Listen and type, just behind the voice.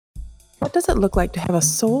What does it look like to have a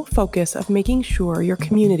sole focus of making sure your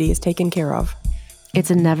community is taken care of?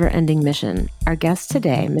 It's a never-ending mission. Our guest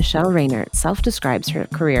today, Michelle Reynaert, self-describes her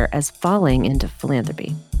career as falling into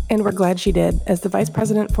philanthropy. And we're glad she did. As the vice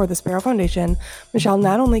president for the Sparrow Foundation, Michelle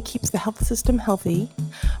not only keeps the health system healthy,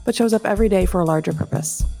 but shows up every day for a larger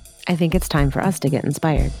purpose. I think it's time for us to get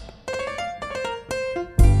inspired.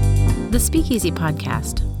 The Speakeasy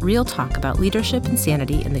Podcast, real talk about leadership and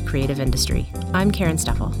sanity in the creative industry. I'm Karen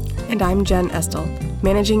Steffel. And I'm Jen Estel.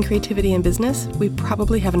 Managing creativity in business, we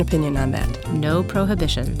probably have an opinion on that. No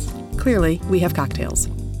prohibitions. Clearly, we have cocktails.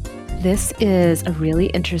 This is a really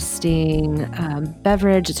interesting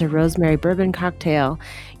beverage. It's a rosemary bourbon cocktail.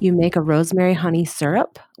 You make a rosemary honey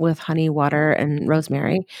syrup with honey, water, and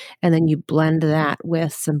rosemary, and then you blend that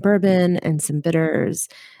with some bourbon and some bitters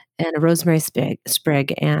and a rosemary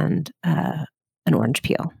sprig and an orange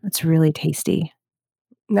peel. It's really tasty.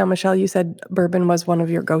 Now, Michelle, you said bourbon was one of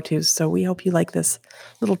your go-tos, so we hope you like this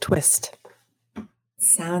little twist.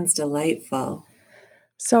 Sounds delightful.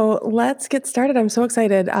 So let's get started. I'm so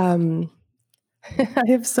excited. I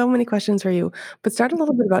have so many questions for you, but start a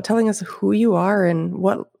little bit about telling us who you are and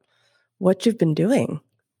what you've been doing.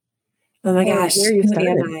 Oh my gosh, who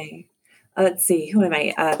am I? Let's see, who am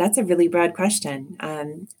I? That's a really broad question.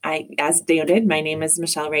 As noted, my name is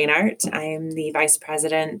Michelle Reynaert. I am the vice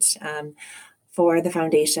president for the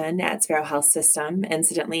foundation at Sparrow Health System.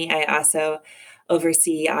 Incidentally, I also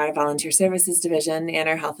oversee our volunteer services division and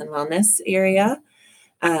our health and wellness area.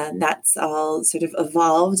 That's all sort of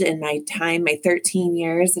evolved in my time, my 13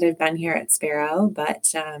 years that I've been here at Sparrow.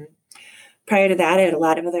 But prior to that, I had a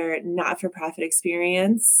lot of other not-for-profit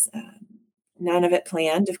experience. None of it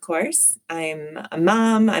planned, of course. I'm a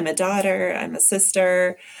mom, I'm a daughter, I'm a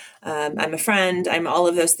sister, I'm a friend. I'm all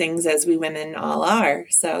of those things as we women all are.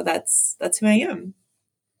 So that's who I am.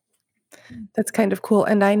 That's kind of cool.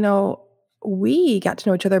 And I know we got to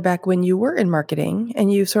know each other back when you were in marketing,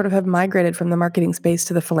 and you sort of have migrated from the marketing space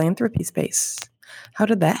to the philanthropy space. How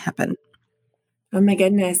did that happen? Oh my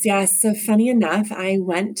goodness. Yeah. So funny enough, I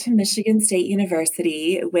went to Michigan State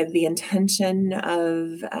University with the intention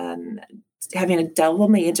of having a double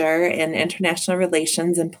major in international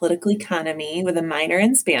relations and political economy with a minor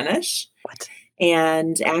in Spanish. What?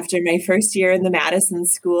 And after my first year in the Madison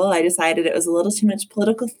School, I decided it was a little too much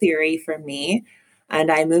political theory for me.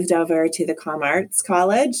 And I moved over to the Com Arts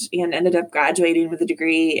College and ended up graduating with a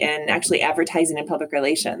degree in actually advertising and public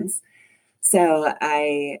relations. So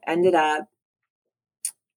I ended up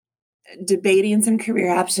debating some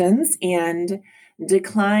career options and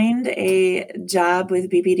declined a job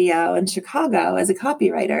with BBDO in Chicago as a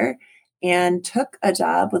copywriter and took a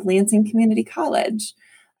job with Lansing Community College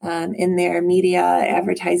in their media,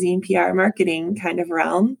 advertising, PR, marketing kind of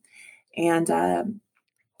realm. And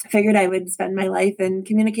figured I would spend my life in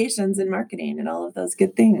communications and marketing and all of those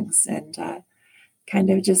good things, and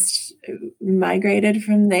kind of just migrated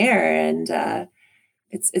from there. And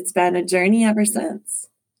it's been a journey ever since.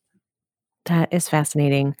 That is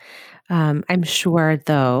fascinating. I'm sure,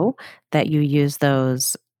 though, that you use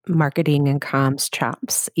those marketing and comms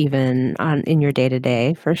chops even in your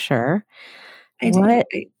day-to-day, for sure.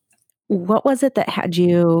 What was it that had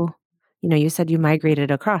you, you said you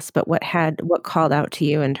migrated across, but what called out to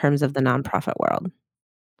you in terms of the nonprofit world?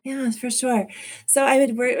 Yeah, for sure. So I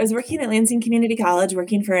was working at Lansing Community College,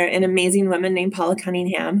 working for an amazing woman named Paula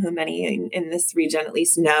Cunningham, who many in this region at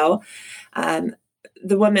least know.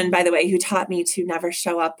 The woman, by the way, who taught me to never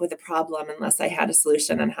show up with a problem unless I had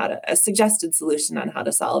a suggested solution on how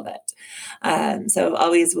to solve it. So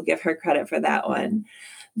always will give her credit for that one.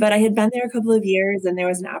 But I had been there a couple of years, and there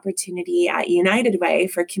was an opportunity at United Way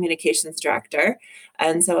for communications director.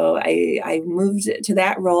 And so I moved to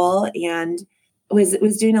that role and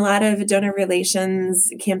was doing a lot of donor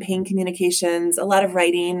relations, campaign communications, a lot of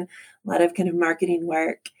writing, a lot of kind of marketing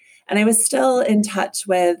work. And I was still in touch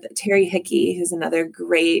with Terry Hickey, who's another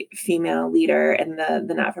great female leader in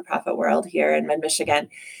the not-for-profit world here in mid-Michigan.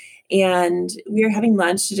 And we were having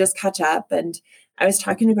lunch to just catch up. And I was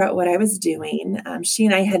talking about what I was doing. She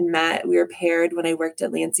and I had met. We were paired when I worked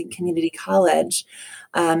at Lansing Community College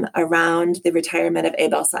around the retirement of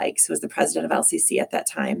Abel Sykes, who was the president of LCC at that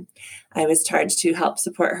time. I was charged to help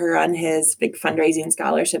support her on his big fundraising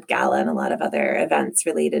scholarship gala and a lot of other events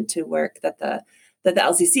related to work that the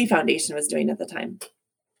LCC Foundation was doing at the time.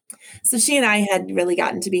 So she and I had really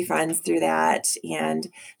gotten to be friends through that. And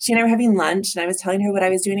she and I were having lunch, and I was telling her what I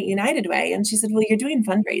was doing at United Way. And she said, "Well, you're doing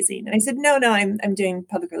fundraising." And I said, No, I'm doing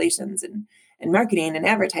public relations and in marketing and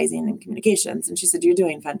advertising and communications. And she said, you're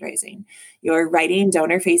doing fundraising. You're writing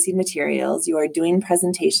donor-facing materials. You are doing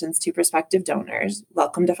presentations to prospective donors.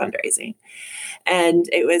 Welcome to fundraising. And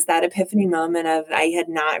it was that epiphany moment of I had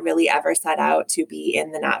not really ever set out to be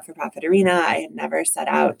in the not-for-profit arena. I had never set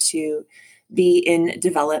out to be in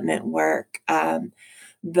development work.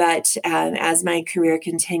 But as my career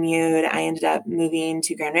continued, I ended up moving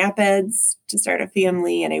to Grand Rapids to start a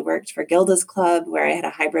family, and I worked for Gilda's Club, where I had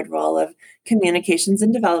a hybrid role of communications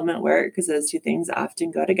and development work, because those two things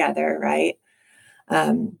often go together, right?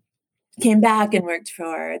 Came back and worked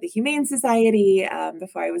for the Humane Society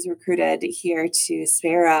before I was recruited here to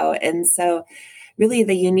Sparrow. And so really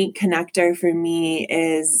the unique connector for me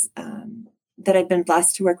is that I've been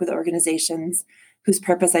blessed to work with organizations whose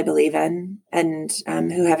purpose I believe in, and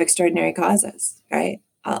who have extraordinary causes, right,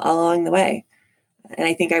 all along the way. And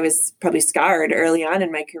I think I was probably scarred early on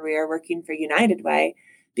in my career working for United Way,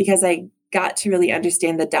 because I got to really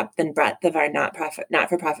understand the depth and breadth of our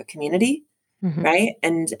not-for-profit community, right?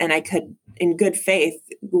 And I could, in good faith,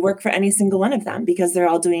 work for any single one of them, because they're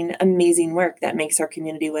all doing amazing work that makes our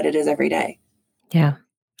community what it is every day. Yeah,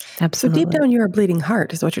 absolutely. So deep down, you're a bleeding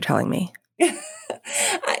heart, is what you're telling me.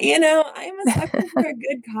 I'm a sucker for a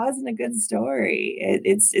good cause and a good story.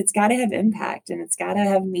 It's got to have impact, and it's got to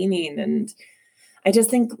have meaning. And I just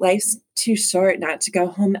think life's too short not to go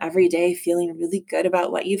home every day feeling really good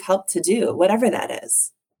about what you've helped to do, whatever that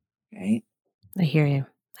is. Right? I hear you.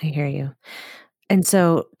 I hear you. And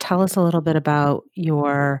so tell us a little bit about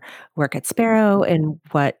your work at Sparrow and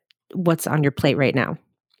what's on your plate right now.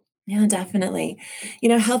 Yeah, definitely.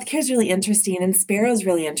 Healthcare is really interesting, and Sparrow is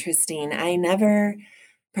really interesting.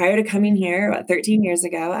 Prior to coming here about 13 years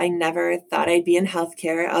ago, I never thought I'd be in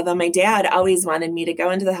healthcare, although my dad always wanted me to go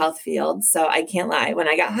into the health field. So I can't lie. When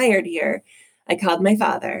I got hired here, I called my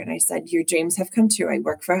father and I said, your dreams have come true. I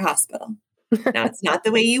work for a hospital. Now, it's not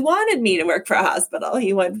the way you wanted me to work for a hospital.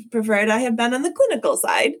 He would prefer I have been on the clinical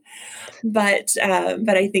side. But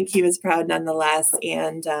I think he was proud nonetheless.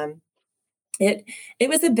 And it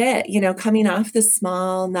was a bit, coming off the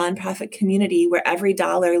small nonprofit community where every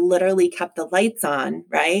dollar literally kept the lights on,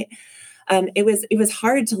 right? It was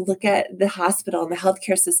hard to look at the hospital and the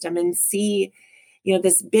healthcare system and see,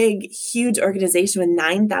 this big, huge organization with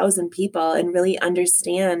 9,000 people, and really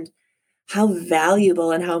understand how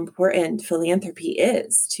valuable and how important philanthropy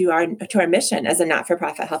is to our mission as a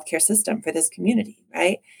not-for-profit healthcare system for this community,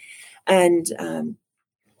 right? And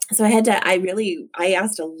so I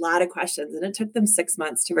asked a lot of questions, and it took them 6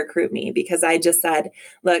 months to recruit me, because I just said,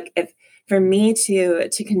 look, if for me to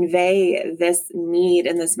convey this need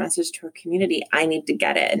and this message to our community, I need to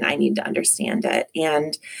get it and I need to understand it.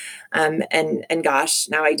 And gosh,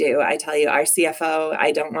 now I do. I tell you, our CFO,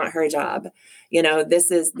 I don't want her job.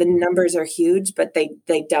 The numbers are huge, but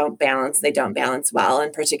they don't balance. They don't balance well.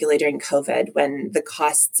 And particularly during COVID, when the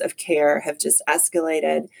costs of care have just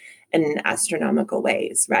escalated in astronomical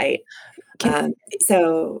ways, right?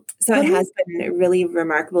 So it has been really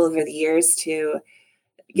remarkable over the years to,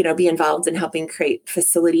 be involved in helping create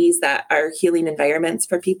facilities that are healing environments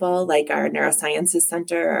for people, like our neurosciences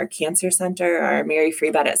center, our cancer center, our Mary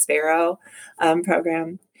Free Bed at Sparrow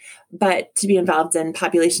program. But to be involved in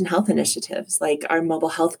population health initiatives like our mobile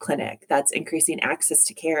health clinic that's increasing access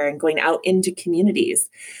to care and going out into communities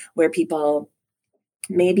where people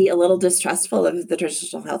may be a little distrustful of the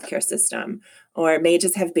traditional healthcare system, or may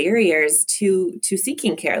just have barriers to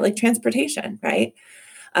seeking care, like transportation, right?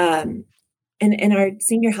 And our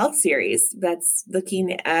senior health series that's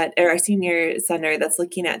looking at, or our senior center that's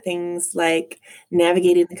looking at things like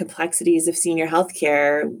navigating the complexities of senior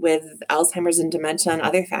healthcare with Alzheimer's and dementia and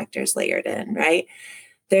other factors layered in, right?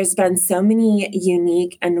 There's been so many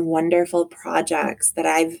unique and wonderful projects that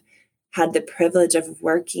I've had the privilege of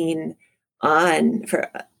working on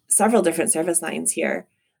for several different service lines here.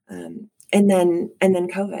 And then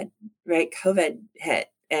COVID, right? COVID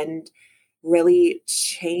hit and really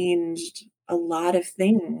changed a lot of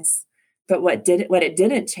things. But what it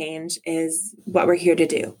didn't change is what we're here to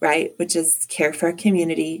do, right? Which is care for our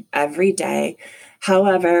community every day,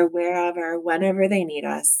 however, wherever, whenever they need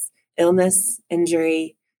us, illness,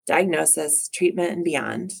 injury, diagnosis, treatment, and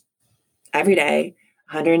beyond, every day,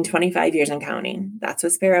 125 years and counting. That's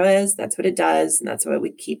what Sparrow is. That's what it does. And that's what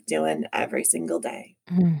we keep doing every single day.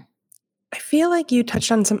 Mm. I feel like you touched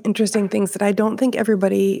on some interesting things that I don't think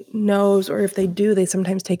everybody knows, or if they do, they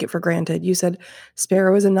sometimes take it for granted. You said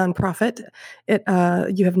Sparrow is a nonprofit.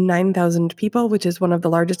 You have 9,000 people, which is one of the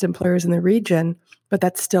largest employers in the region, but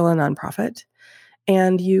that's still a nonprofit.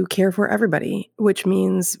 And you care for everybody, which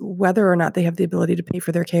means whether or not they have the ability to pay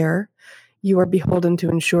for their care, you are beholden to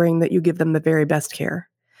ensuring that you give them the very best care.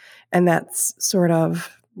 And that's sort of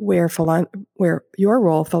where your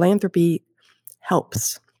role, philanthropy,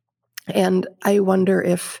 helps. And I wonder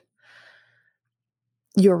if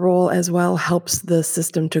your role as well helps the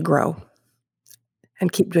system to grow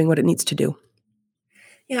and keep doing what it needs to do.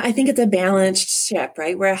 Yeah, I think it's a balanced ship,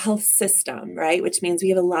 right? We're a health system, right? Which means we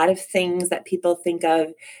have a lot of things that people think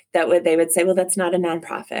of they would say, well, that's not a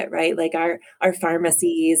nonprofit, right? Like our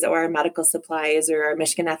pharmacies or our medical supplies or our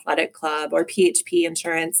Michigan Athletic Club or PHP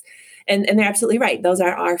insurance. And they're absolutely right. Those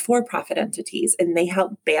are our for-profit entities, and they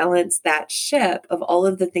help balance that ship of all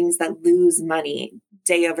of the things that lose money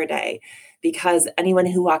day over day. Because anyone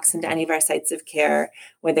who walks into any of our sites of care,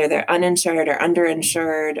 whether they're uninsured or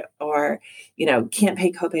underinsured or can't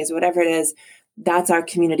pay copays, whatever it is, that's our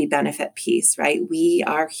community benefit piece, right? We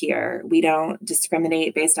are here. We don't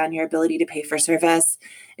discriminate based on your ability to pay for service.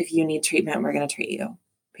 If you need treatment, we're going to treat you,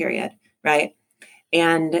 period, right?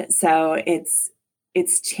 And so it's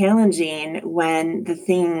challenging when the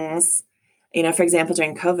things, for example,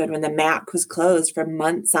 during COVID, when the MAC was closed for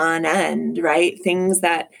months on end, right? Things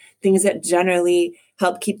that generally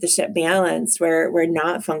help keep the ship balanced were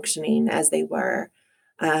not functioning as they were.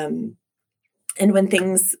 And when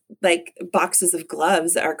things like boxes of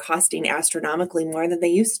gloves are costing astronomically more than they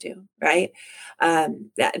used to, right?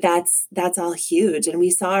 That's all huge. And we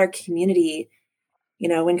saw our community,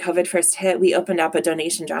 when COVID first hit, we opened up a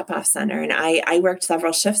donation drop-off center, and I worked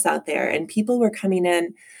several shifts out there, and people were coming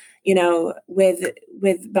in,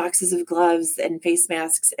 with boxes of gloves and face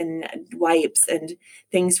masks and wipes and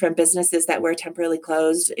things from businesses that were temporarily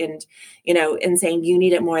closed, and saying, you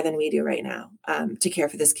need it more than we do right now to care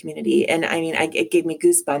for this community. And I mean, it gave me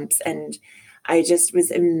goosebumps, and I just was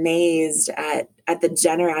amazed at the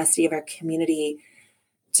generosity of our community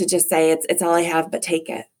to just say, it's all I have, but take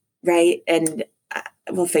it, right? And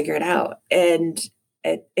we'll figure it out. And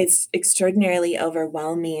it's extraordinarily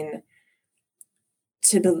overwhelming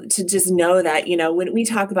to just know that, when we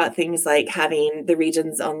talk about things like having the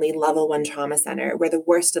region's only level 1 trauma center, where the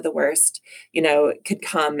worst of the worst, could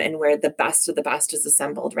come, and where the best of the best is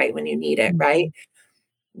assembled right when you need it, right?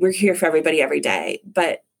 We're here for everybody every day.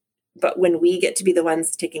 But when we get to be the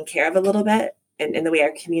ones taking care of a little bit, and the way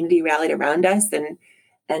our community rallied around us and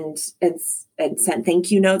sent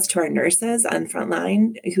thank you notes to our nurses on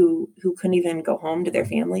frontline who couldn't even go home to their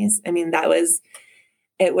families. I mean,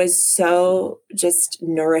 it was so just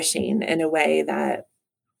nourishing in a way that,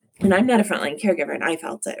 and I'm not a frontline caregiver, and I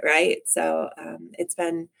felt it, right? So it's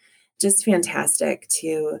been just fantastic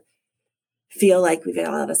to feel like we've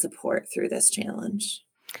got a lot of support through this challenge.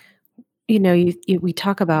 We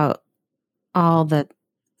talk about all that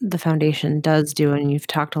the foundation does do, and you've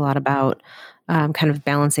talked a lot about kind of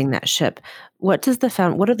balancing that ship. What are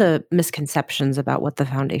the misconceptions about what the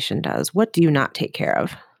foundation does? What do you not take care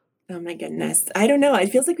of? Oh my goodness. I don't know.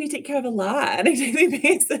 It feels like we take care of a lot on a daily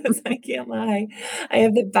basis. I can't lie. I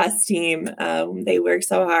have the best team. They work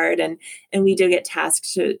so hard, and we do get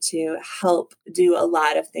tasked to help do a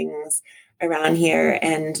lot of things around here.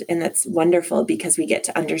 And that's wonderful because we get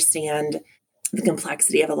to understand the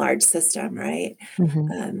complexity of a large system, right?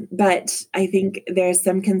 Mm-hmm. But I think there's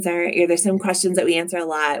some concern, there's some questions that we answer a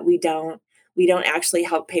lot. We don't actually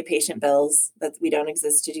help pay patient bills. We don't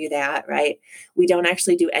exist to do that, right? We don't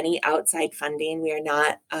actually do any outside funding. We're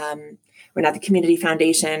not the community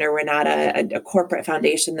foundation, or we're not a corporate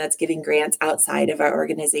foundation that's giving grants outside of our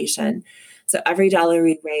organization. So every dollar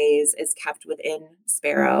we raise is kept within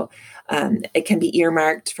Sparrow. It can be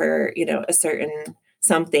earmarked for, a certain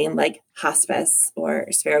something like hospice or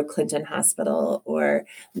Sparrow Clinton Hospital or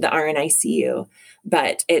the RNICU,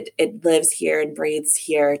 but it lives here and breathes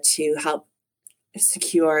here to help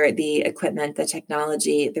secure the equipment, the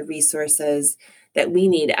technology, the resources that we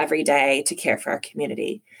need every day to care for our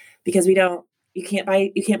community. Because you can't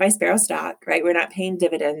buy Sparrow stock, right? We're not paying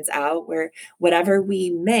dividends out. Whatever we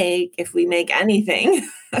make, if we make anything,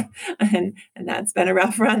 and that's been a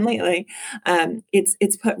rough run lately,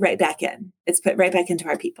 it's put right back in. It's put right back into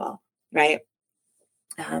our people, right?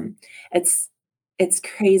 It's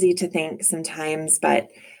crazy to think sometimes, but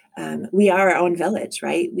we are our own village,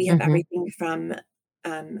 right? We have everything from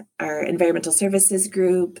our environmental services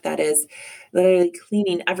group that is literally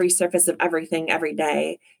cleaning every surface of everything every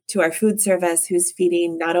day, to our food service, who's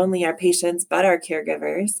feeding not only our patients, but our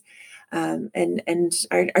caregivers, and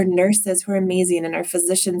our nurses who are amazing, and our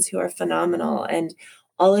physicians who are phenomenal, and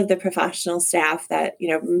all of the professional staff that,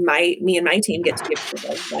 me and my team get to give to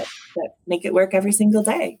them that make it work every single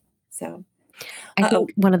day. So I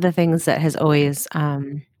think one of the things that has always,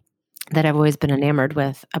 that I've always been enamored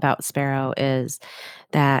with about Sparrow is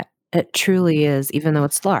that it truly is, even though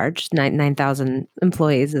it's large, 9,000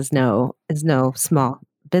 employees is no small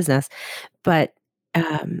business. But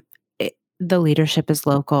the leadership is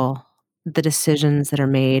local. The decisions that are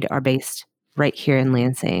made are based right here in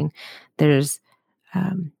Lansing. There's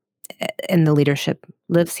um, and the leadership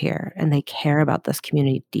lives here, and they care about this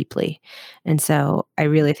community deeply. And so I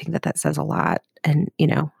really think that says a lot. And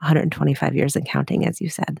 125 years and counting, as you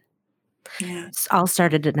said. Yeah. It's all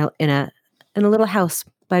started in a little house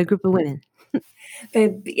by a group of women.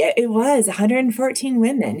 But it was 114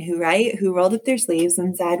 women who rolled up their sleeves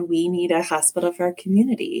and said, we need a hospital for our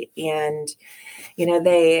community. And,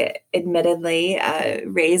 they admittedly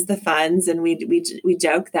raised the funds, and we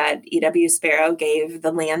joke that E.W. Sparrow gave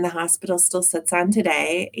the land the hospital still sits on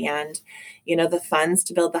today, and, the funds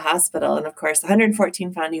to build the hospital. And of course,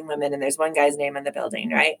 114 founding women, and there's one guy's name on the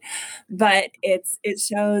building, right? But it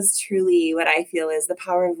shows truly what I feel is the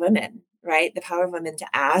power of women, right? The power of women to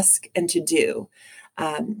ask and to do,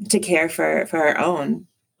 to care for our own.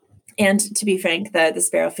 And to be frank, the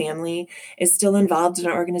Sparrow family is still involved in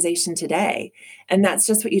our organization today. And that's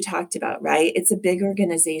just what you talked about, right? It's a big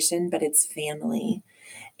organization, but it's family.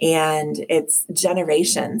 And it's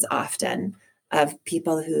generations often of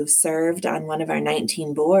people who've served on one of our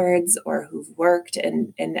 19 boards or who've worked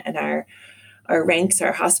in our ranks,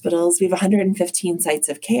 our hospitals. We have 115 sites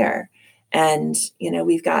of care. And,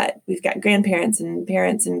 we've got grandparents and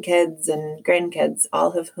parents and kids and grandkids,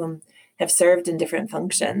 all of whom have served in different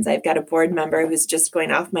functions. I've got a board member who's just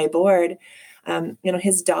going off my board.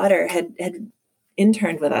 His daughter had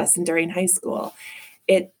interned with us and during high school.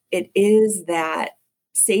 It is that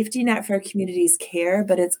safety net for our community's care,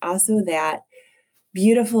 but it's also that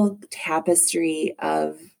beautiful tapestry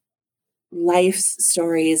of life's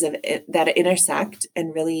stories that intersect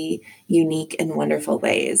in really unique and wonderful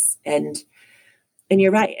ways. And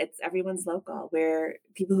you're right, it's everyone's local, where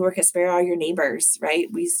people who work at Sparrow are your neighbors, right?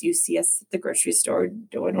 You see us at the grocery store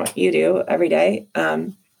doing what you do every day.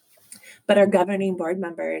 But our governing board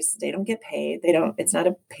members, they don't get paid. It's not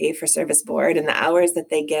a pay for service board. And the hours that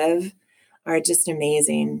they give are just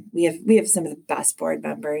amazing. We have some of the best board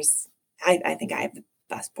members. I think I have the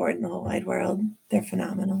best board in the whole wide world. They're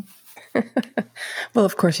phenomenal. Well,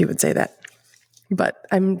 of course you would say that, but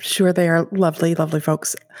I'm sure they are lovely, lovely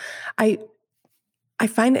folks. I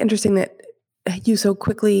find it interesting that you so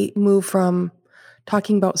quickly move from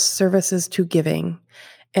talking about services to giving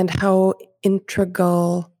and how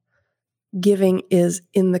integral giving is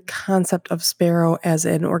in the concept of Sparrow as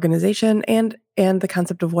an organization and the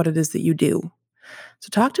concept of what it is that you do. So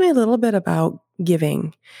talk to me a little bit about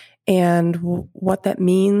giving and what that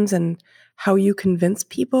means and how you convince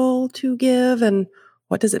people to give and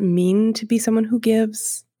what does it mean to be someone who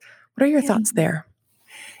gives? What are your thoughts there?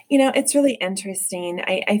 It's really interesting.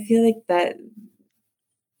 I feel like that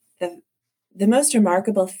the most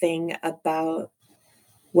remarkable thing about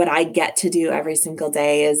what I get to do every single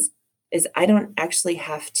day is I don't actually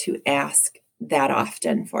have to ask that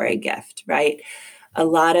often for a gift, right? A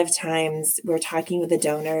lot of times we're talking with a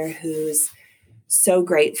donor who's so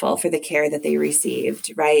grateful for the care that they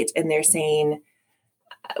received, right? And they're saying,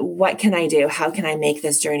 what can I do? How can I make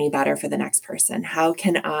this journey better for the next person? How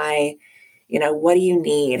can I, what do you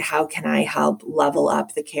need? How can I help level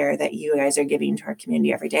up the care that you guys are giving to our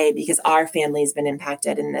community every day? Because our family's been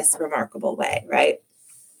impacted in this remarkable way, right?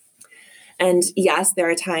 And yes, there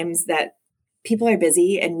are times that people are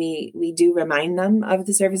busy and we do remind them of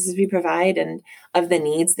the services we provide and of the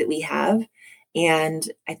needs that we have. And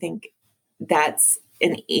I think that's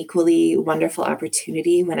an equally wonderful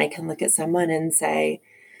opportunity when I can look at someone and say,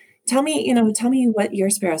 tell me what your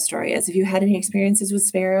Sparrow story is. If you had any experiences with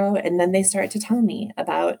Sparrow, and then they start to tell me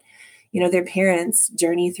about, their parents'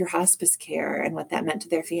 journey through hospice care and what that meant to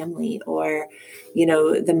their family, or,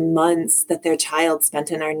 the months that their child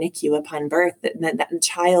spent in our NICU upon birth, that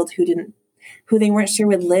child who they weren't sure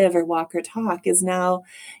would live or walk or talk is now,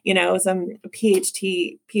 some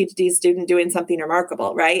PhD student doing something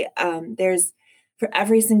remarkable, right? There's, for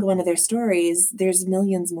every single one of their stories, there's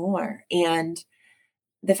millions more. And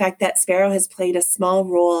the fact that Sparrow has played a small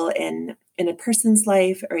role in a person's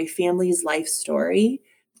life or a family's life story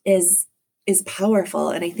is powerful.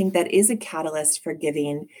 And I think that is a catalyst for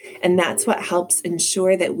giving. And that's what helps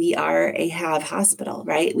ensure that we are a have hospital,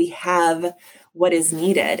 right? We have what is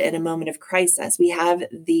needed in a moment of crisis. We have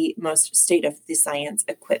the most state of the science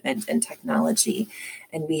equipment and technology,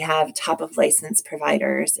 and we have top of license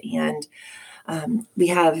providers, and we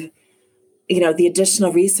have, the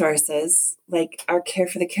additional resources like our Care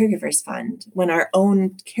for the Caregivers Fund. When our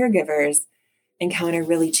own caregivers encounter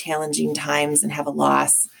really challenging times and have a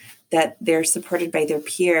loss, that they're supported by their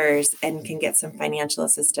peers and can get some financial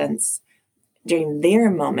assistance during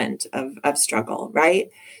their moment of struggle, right?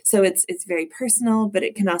 So it's very personal, but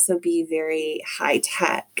it can also be very high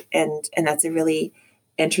tech, and that's a really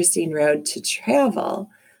interesting road to travel.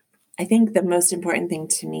 I think the most important thing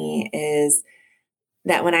to me is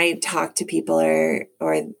that when I talk to people, or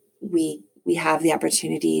we have the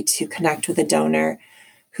opportunity to connect with a donor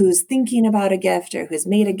who's thinking about a gift or who's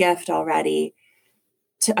made a gift already,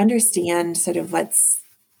 to understand sort of what's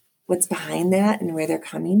behind that and where they're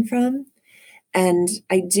coming from. And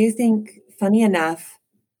I do think, funny enough,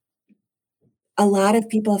 a lot of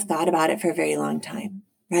people have thought about it for a very long time,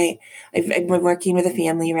 right? I've been working with a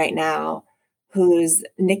family right now whose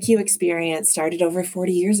NICU experience started over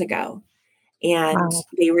 40 years ago. And Wow.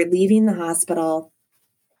 they were leaving the hospital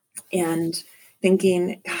and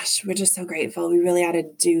thinking, gosh, we're just so grateful. We really ought to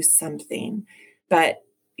do something. But,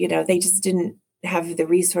 they just didn't have the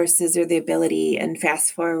resources or the ability. And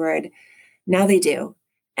fast forward, now they do.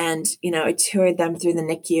 And, I toured them through the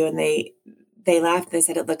NICU, and they laughed. They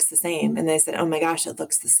said, it looks the same. And they said, oh my gosh, it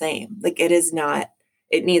looks the same. Like, it is not,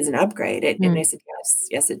 it needs an upgrade. And I said,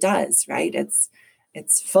 yes, it does. Right.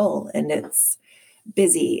 It's full, and it's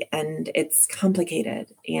busy, and it's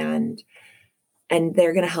complicated, and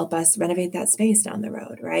they're going to help us renovate that space down the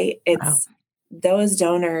road. Right. It's those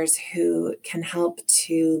donors who can help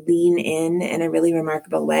to lean in a really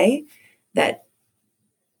remarkable way that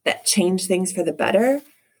change things for the better.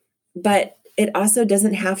 But it also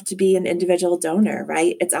doesn't have to be an individual donor,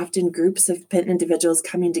 right? It's often groups of individuals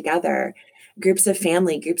coming together, groups of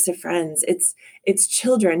family, groups of friends. It's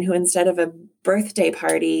children who, instead of a birthday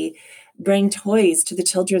party, bring toys to the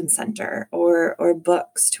children's center, or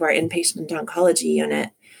books to our inpatient oncology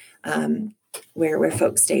unit, where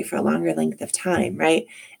folks stay for a longer length of time, right?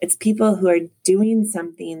 It's people who are doing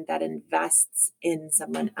something that invests in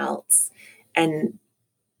someone else. And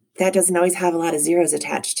that doesn't always have a lot of zeros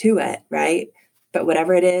attached to it, right? But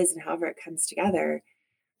whatever it is and however it comes together,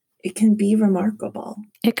 it can be remarkable.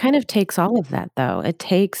 It kind of takes all of that, though. It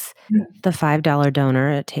takes the $5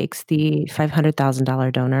 donor, it takes the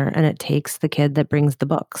 $500,000 donor, and it takes the kid that brings the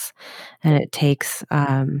books, and it takes,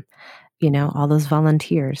 all those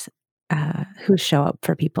volunteers who show up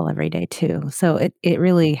for people every day too. So it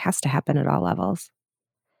really has to happen at all levels,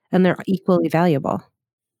 and they're equally valuable.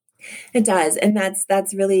 It does, and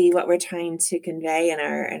that's really what we're trying to convey in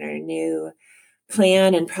our new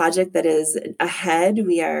plan and project that is ahead.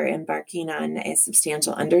 We are embarking on a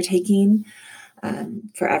substantial undertaking.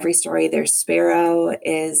 For every story, there's Sparrow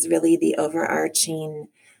is really the overarching,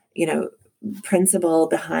 principle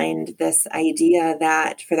behind this idea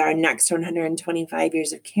that for our next 125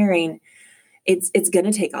 years of caring, it's going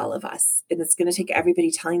to take all of us, and it's going to take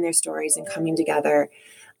everybody telling their stories and coming together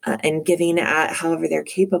and giving at however they're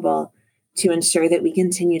capable to ensure that we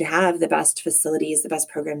continue to have the best facilities, the best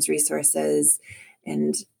programs, resources,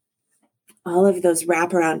 and all of those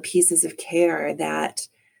wraparound pieces of care that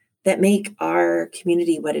make our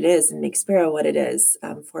community what it is and make Sparrow what it is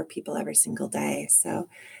for people every single day. So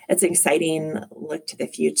it's an exciting look to the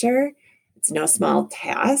future. It's no small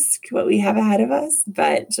task what we have ahead of us,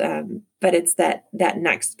 but it's that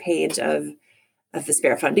next page of the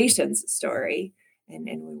Sparrow Foundation's story and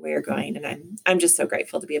where we're going. And I'm just so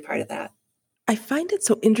grateful to be a part of that. I find it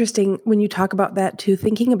so interesting when you talk about that too,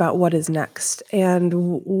 thinking about what is next and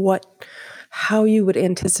how you would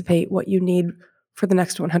anticipate what you need for the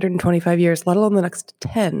next 125 years, let alone the next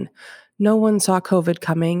 10. No one saw COVID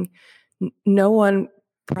coming. No one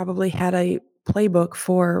probably had a playbook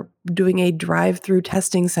for doing a drive-through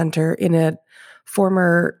testing center in a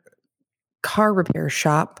former car repair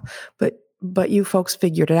shop, but you folks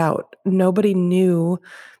figured it out. Nobody knew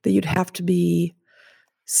that you'd have to be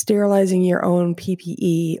sterilizing your own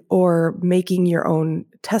PPE or making your own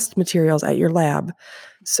test materials at your lab.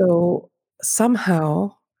 So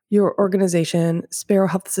somehow your organization, Sparrow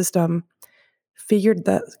Health System, figured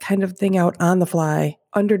that kind of thing out on the fly,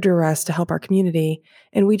 under duress, to help our community.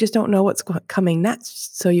 And we just don't know what's coming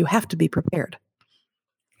next. So you have to be prepared.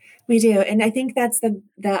 We do. And I think that's the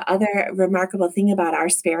other remarkable thing about our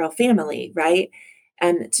Sparrow family, right?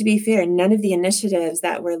 To be fair, none of the initiatives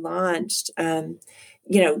that were launched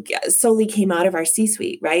solely came out of our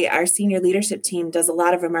C-suite, right? Our senior leadership team does a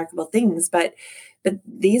lot of remarkable things, but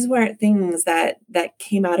these weren't things that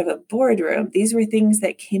came out of a boardroom. These were things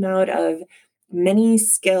that came out of many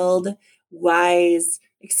skilled, wise,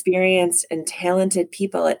 experienced, and talented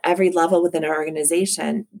people at every level within our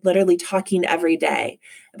organization, literally talking every day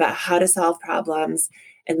about how to solve problems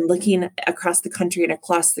and looking across the country and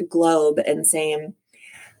across the globe and saying,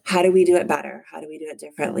 how do we do it better? How do we do it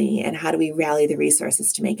differently? And how do we rally the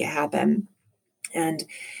resources to make it happen? And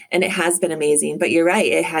it has been amazing. But you're right,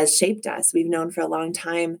 it has shaped us. We've known for a long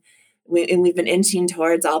time, and we've been inching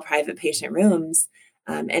towards all private patient rooms.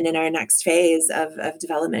 And in our next phase of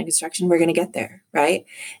development and construction, we're going to get there, right?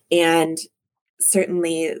 And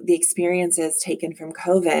certainly the experiences taken from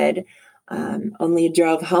COVID only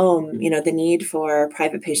drove home, the need for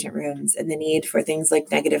private patient rooms and the need for things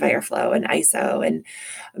like negative airflow and ISO and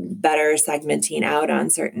better segmenting out on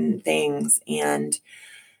certain things. And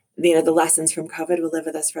the lessons from COVID will live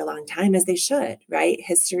with us for a long time, as they should, right?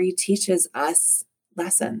 History teaches us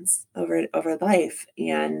lessons over life,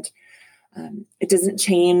 and it doesn't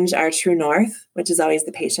change our true north, which is always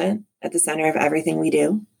the patient at the center of everything we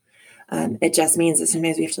do. It just means that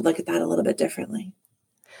sometimes we have to look at that a little bit differently.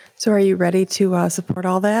 So are you ready to support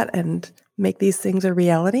all that and make these things a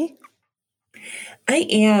reality? I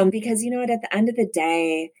am, because at the end of the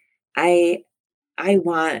day, I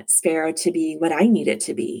want Sparrow to be what I need it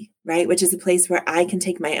to be, right? Which is a place where I can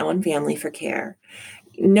take my own family for care.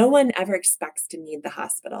 No one ever expects to need the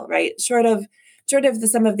hospital, right? Short of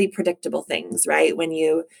some of the predictable things, right? When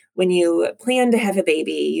you plan to have a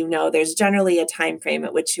baby, there's generally a time frame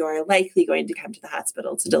at which you're likely going to come to the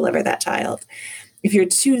hospital to deliver that child. If you're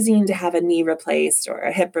choosing to have a knee replaced or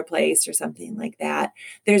a hip replaced or something like that,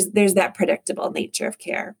 there's that predictable nature of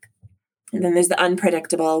care. And then there's the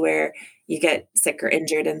unpredictable, where you get sick or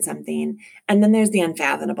injured in something. And then there's the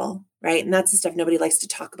unfathomable, right? And that's the stuff nobody likes to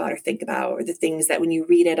talk about or think about, or the things that when you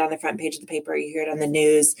read it on the front page of the paper, or you hear it on the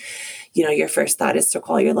news, your first thought is to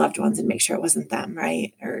call your loved ones and make sure it wasn't them,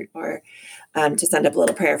 right? Or to send up a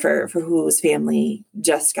little prayer for whose family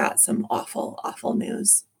just got some awful, awful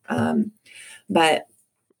news. But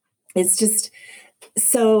it's just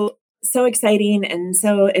so exciting and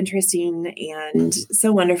so interesting and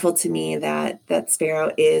so wonderful to me that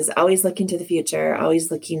Sparrow is always looking to the future, always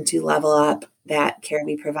looking to level up that care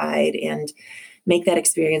we provide and make that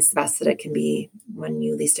experience the best that it can be when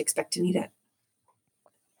you least expect to need it.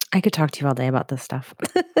 I could talk to you all day about this stuff.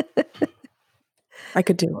 I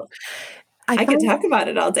could do. I could talk about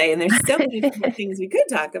it all day, and there's so many different things we could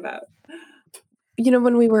talk about.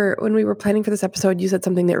 When we were planning for this episode, you said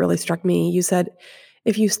something that really struck me. You said,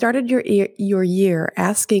 if you started your year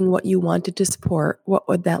asking what you wanted to support, what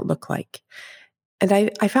would that look like? And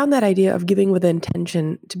I found that idea of giving with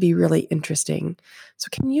intention to be really interesting. So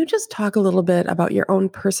can you just talk a little bit about your own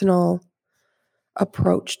personal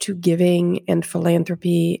approach to giving and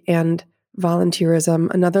philanthropy and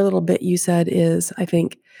volunteerism? Another little bit you said is, I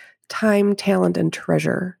think, time, talent, and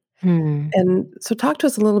treasure. And so talk to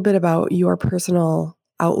us a little bit about your personal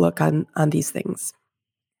outlook on these things.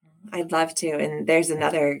 I'd love to. And there's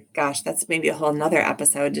that's maybe a whole nother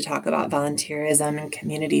episode to talk about volunteerism and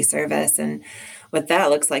community service and what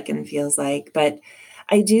that looks like and feels like. But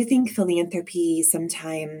I do think philanthropy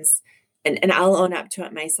sometimes, and I'll own up to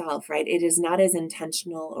it myself, right? It is not as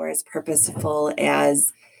intentional or as purposeful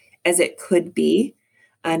as it could be.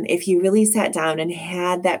 If you really sat down and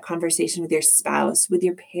had that conversation with your spouse, with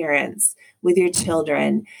your parents, with your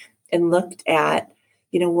children, and looked at,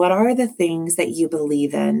 what are the things that you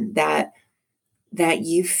believe in that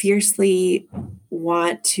you fiercely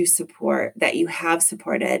want to support, that you have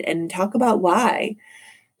supported, and talk about why.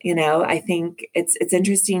 I think it's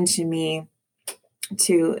interesting to me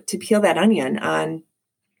to peel that onion on,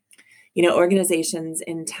 organizations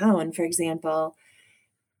in town, for example.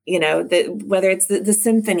 Whether it's the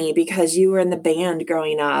symphony because you were in the band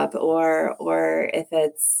growing up, or if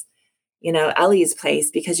it's, Ellie's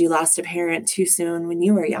Place because you lost a parent too soon when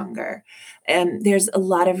you were younger. And there's a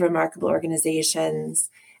lot of remarkable organizations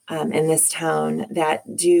in this town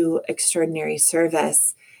that do extraordinary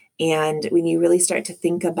service. And when you really start to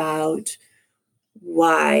think about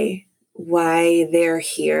why they're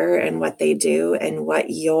here and what they do and what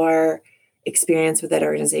your experience with that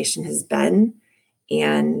organization has been,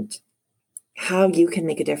 and how you can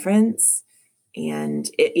make a difference. And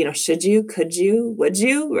it, should you, could you, would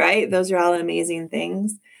you, right? Those are all amazing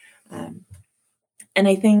things. And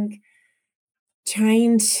I think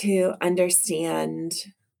trying to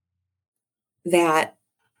understand that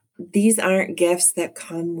these aren't gifts that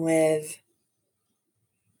come with,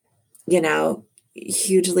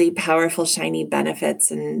 hugely powerful, shiny benefits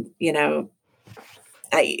and,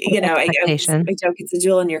 I joke it's a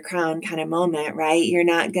jewel in your crown kind of moment, right? You're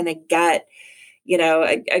not going to get,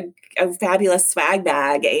 a fabulous swag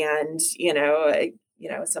bag and,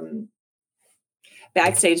 some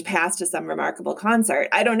backstage pass to some remarkable concert.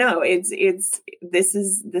 I don't know. This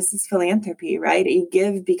is philanthropy, right? You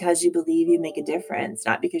give because you believe you make a difference,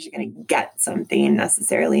 not because you're going to get something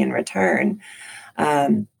necessarily in return.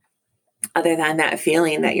 Other than that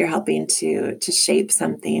feeling that you're helping to shape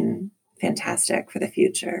something fantastic for the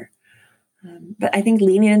future. But I think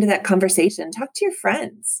leaning into that conversation, talk to your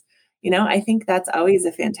friends. I think that's always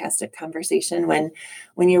a fantastic conversation when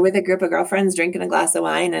you're with a group of girlfriends drinking a glass of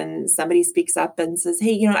wine and somebody speaks up and says,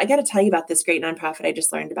 hey, I got to tell you about this great nonprofit I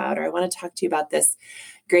just learned about, or I want to talk to you about this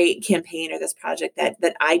great campaign or this project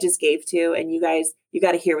that I just gave to, and you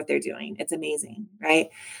got to hear what they're doing. It's amazing, right?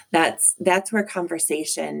 That's where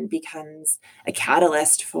conversation becomes a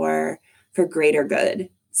catalyst for greater good.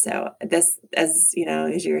 So this, as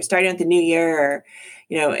you're starting with the new year, or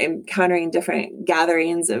encountering different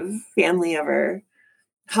gatherings of family over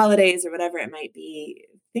holidays or whatever it might be,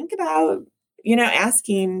 think about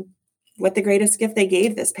asking what the greatest gift they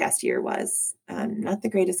gave this past year was, not the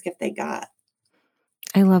greatest gift they got.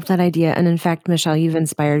 I love that idea. And in fact, Michelle, you've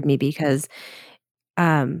inspired me because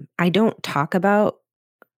I don't talk about,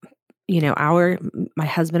 my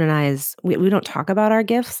husband and I's, we don't talk about our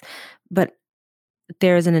gifts, but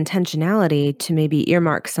there's an intentionality to maybe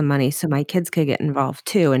earmark some money so my kids could get involved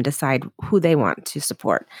too and decide who they want to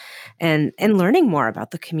support, and learning more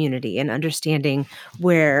about the community and understanding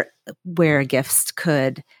where gifts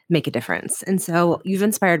could make a difference. And so you've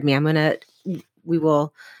inspired me. We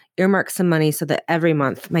will earmark some money so that every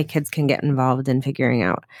month my kids can get involved in figuring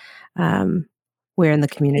out where in the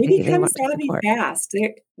community they want to support. Fast.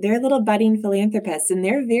 They're little budding philanthropists, and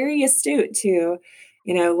they're very astute to,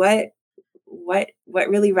 what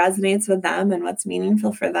really resonates with them and what's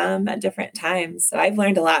meaningful for them at different times. So I've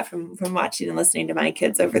learned a lot from watching and listening to my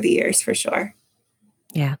kids over the years, for sure.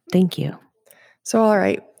 Yeah. Thank you. So, all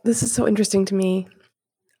right. This is so interesting to me.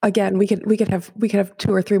 Again, we could have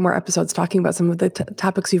 2 or 3 more episodes talking about some of the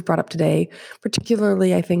topics you've brought up today,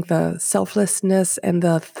 particularly I think the selflessness and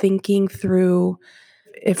the thinking through,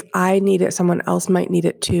 if I need it, someone else might need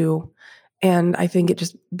it too. And I think it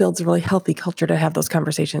just builds a really healthy culture to have those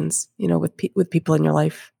conversations, with people in your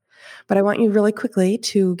life. But I want you really quickly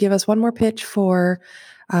to give us one more pitch for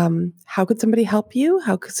how could somebody help you?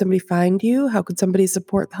 How could somebody find you? How could somebody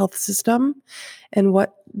support the health system? And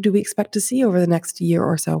what do we expect to see over the next year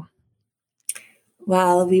or so?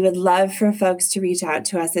 Well, we would love for folks to reach out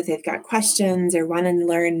to us if they've got questions or want to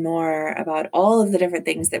learn more about all of the different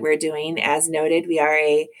things that we're doing. As noted, we are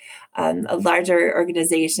a larger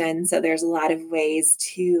organization, so there's a lot of ways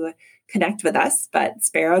to connect with us, but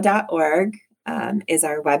sparrow.org is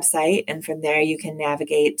our website. And from there, you can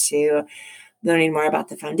navigate to learning more about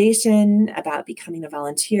the foundation, about becoming a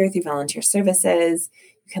volunteer through volunteer services.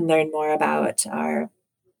 You can learn more about our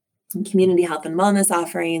community health and wellness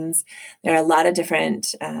offerings. There are a lot of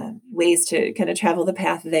different ways to kind of travel the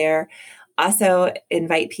path there. Also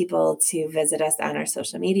invite people to visit us on our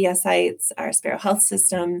social media sites. Our Sparrow Health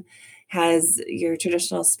System has your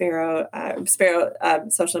traditional Sparrow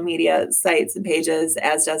social media sites and pages,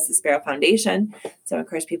 as does the Sparrow Foundation. So I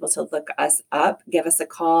encourage people to look us up, give us a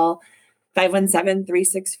call,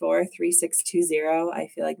 517-364-3620. I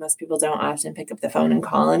feel like most people don't often pick up the phone and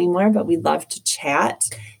call anymore, but we'd love to chat.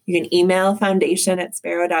 You can email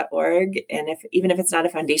foundation@sparrow.org. And even if it's not a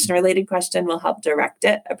foundation related question, we'll help direct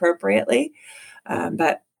it appropriately.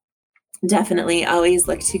 But definitely always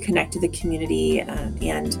look to connect to the community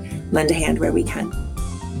and lend a hand where we can.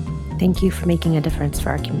 Thank you for making a difference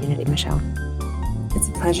for our community, Michelle. It's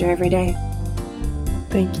a pleasure every day.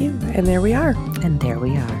 Thank you. And there we are. And there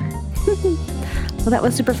we are. Well, that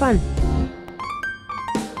was super fun.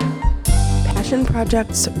 Passion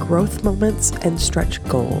projects, growth moments, and stretch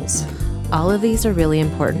goals. All of these are really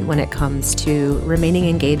important when it comes to remaining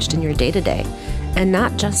engaged in your day-to-day, and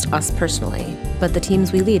not just us personally, but the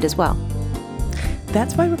teams we lead as well.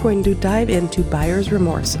 That's why we're going to dive into Buyer's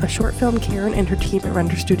Remorse, a short film Karen and her team at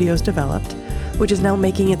Render Studios developed, which is now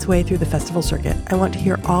making its way through the festival circuit. I want to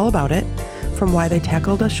hear all about it, from why they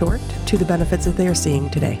tackled a short to the benefits that they are seeing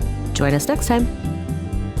today. Join us next time.